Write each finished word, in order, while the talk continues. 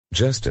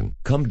Justin,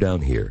 come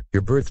down here.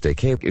 Your birthday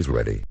cake is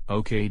ready.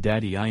 Okay,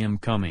 Daddy, I am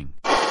coming.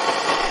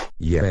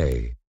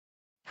 Yay.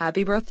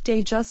 Happy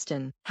birthday,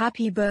 Justin.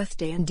 Happy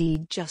birthday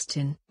indeed,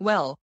 Justin.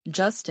 Well,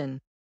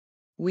 Justin,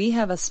 we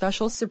have a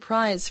special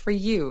surprise for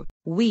you.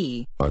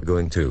 We are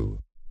going to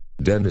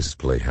Deniz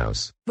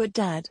Playhouse. But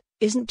Dad,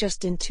 isn't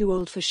Justin too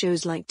old for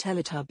shows like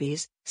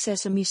Teletubbies,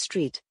 Sesame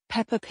Street,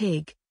 Peppa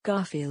Pig,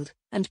 Garfield,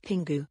 and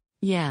Pingu?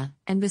 Yeah,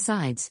 and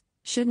besides,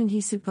 shouldn't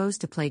he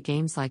supposed to play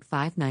games like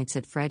Five Nights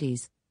at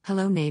Freddy's,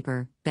 Hello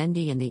Neighbor,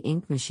 Bendy and the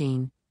Ink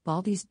Machine,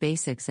 Baldi's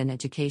Basics and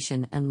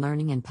Education and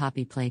Learning and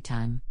Poppy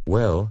Playtime?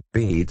 Well,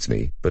 beats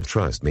me, but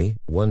trust me,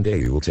 one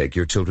day you will take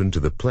your children to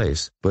the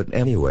place. But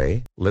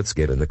anyway, let's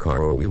get in the car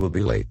or we will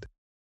be late.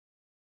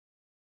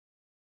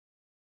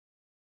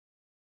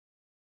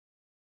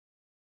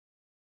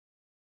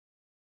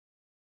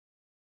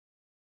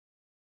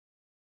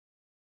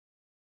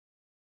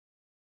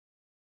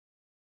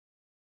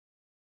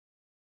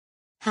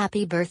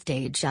 Happy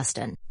birthday,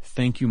 Justin.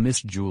 Thank you,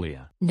 Miss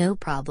Julia. No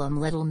problem,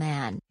 little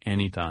man.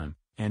 Anytime.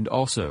 And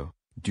also,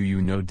 do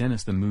you know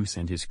Dennis the Moose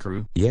and his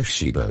crew? Yes,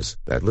 she does.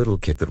 That little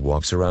kid that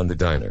walks around the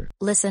diner.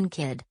 Listen,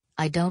 kid,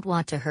 I don't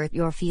want to hurt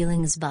your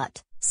feelings,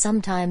 but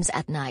sometimes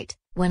at night,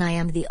 when I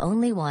am the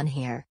only one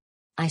here,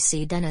 I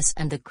see Dennis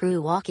and the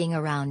crew walking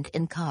around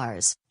in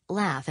cars,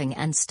 laughing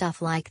and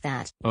stuff like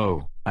that.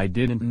 Oh, I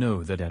didn't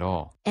know that at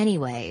all.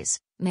 Anyways,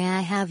 may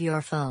I have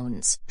your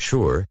phones?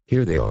 Sure,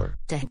 here they are.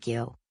 Thank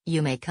you.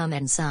 You may come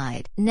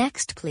inside.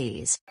 Next,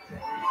 please.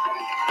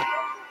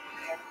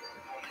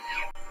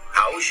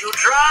 How's your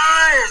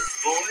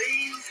drive,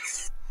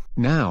 boys?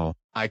 Now,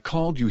 I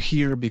called you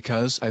here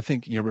because I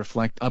think your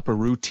reflect upper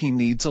routine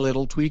needs a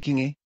little tweaking,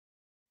 eh?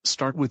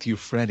 Start with you,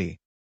 Freddy.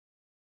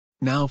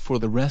 Now for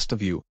the rest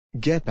of you,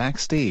 get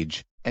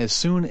backstage. As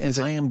soon as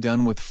I am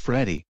done with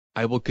Freddy,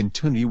 I will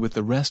continue with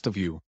the rest of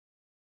you.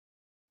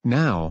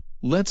 Now,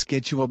 let's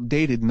get you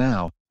updated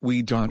now.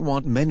 We don't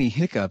want many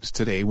hiccups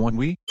today, want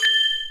we?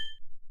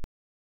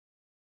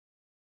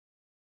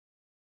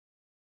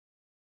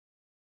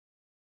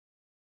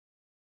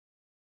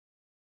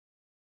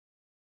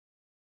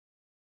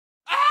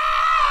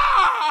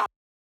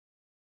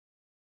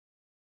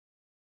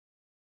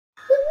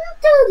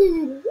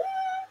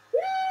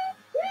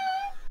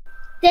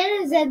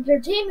 Deniz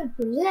Entertainment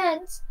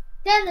presents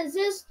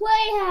Deniz's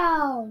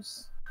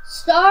Playhouse,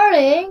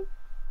 starring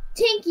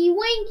Tinky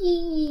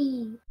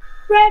Winky,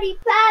 Freddy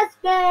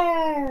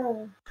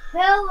Fazbear,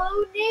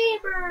 Hello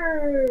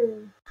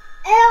Neighbor,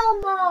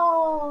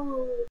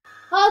 Elmo,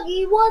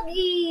 Huggy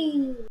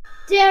Wuggy,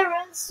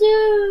 Darren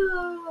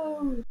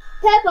Sue,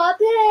 Peppa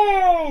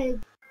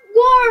Pig,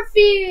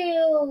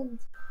 Garfield,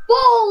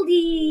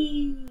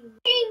 Baldi,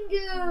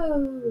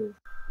 Pingu,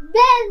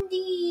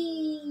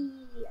 Bendy,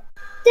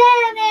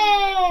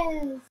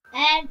 Deniz,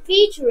 and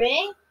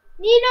featuring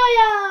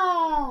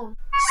Ninoya.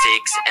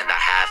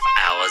 6.5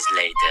 hours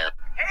later.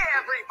 Hey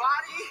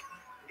everybody!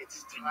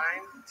 It's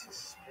time to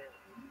spin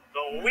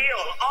the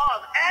wheel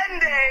of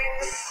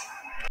endings!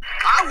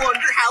 I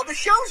wonder how the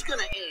show's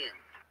gonna end.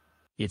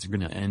 It's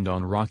gonna end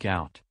on Rock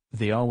Out.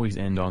 They always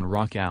end on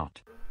Rock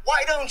Out.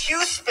 Why don't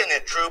you spin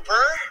it,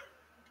 Trooper?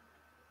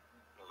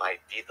 Might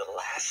be the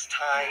last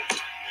time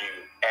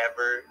you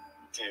ever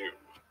do.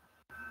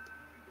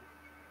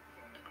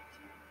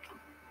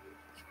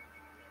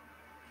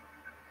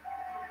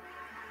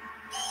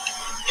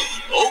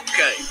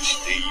 Okay,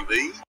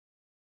 Stevie.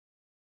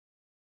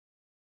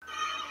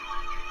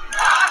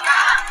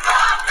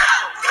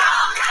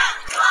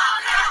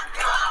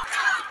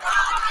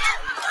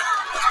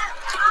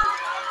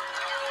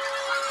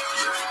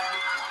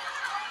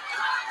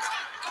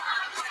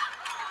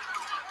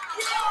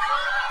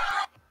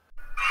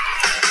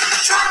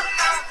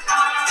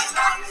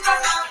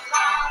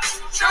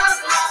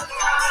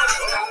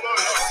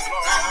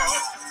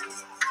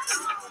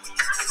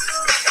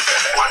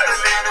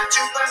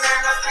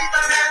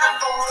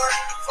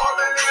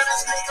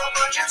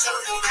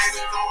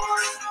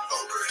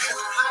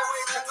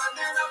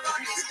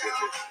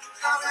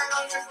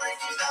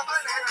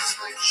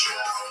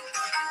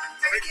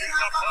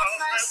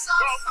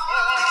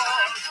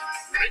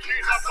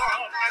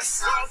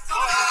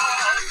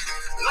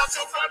 Lots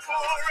of fun for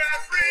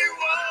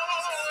everyone.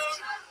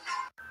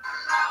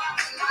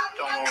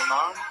 Don't know,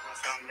 Mom. I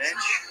found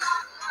Mitch.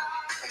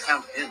 I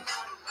found him.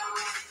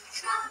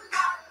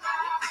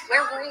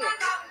 Where were you?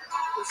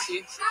 We'll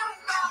see.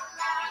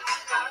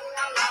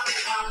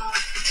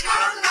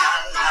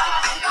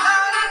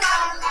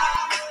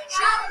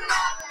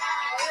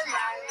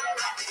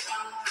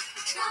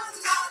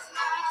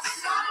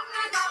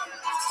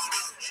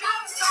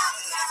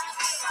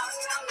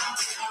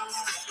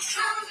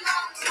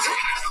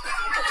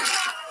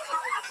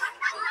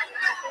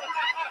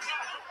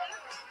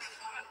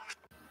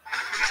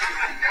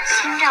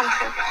 Seemed on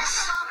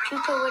purpose.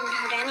 People wouldn't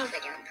hurt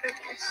anybody on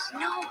purpose.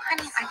 No,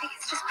 honey, I think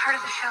it's just part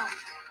of the show.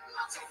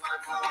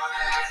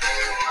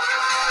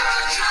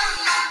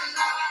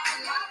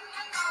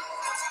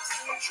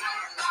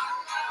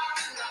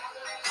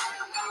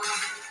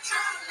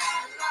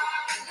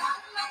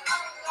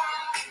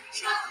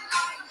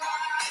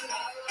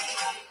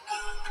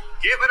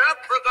 Give it up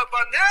for the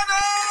banana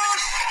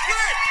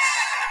split!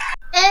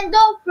 And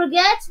don't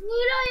forget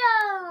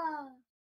Niloya!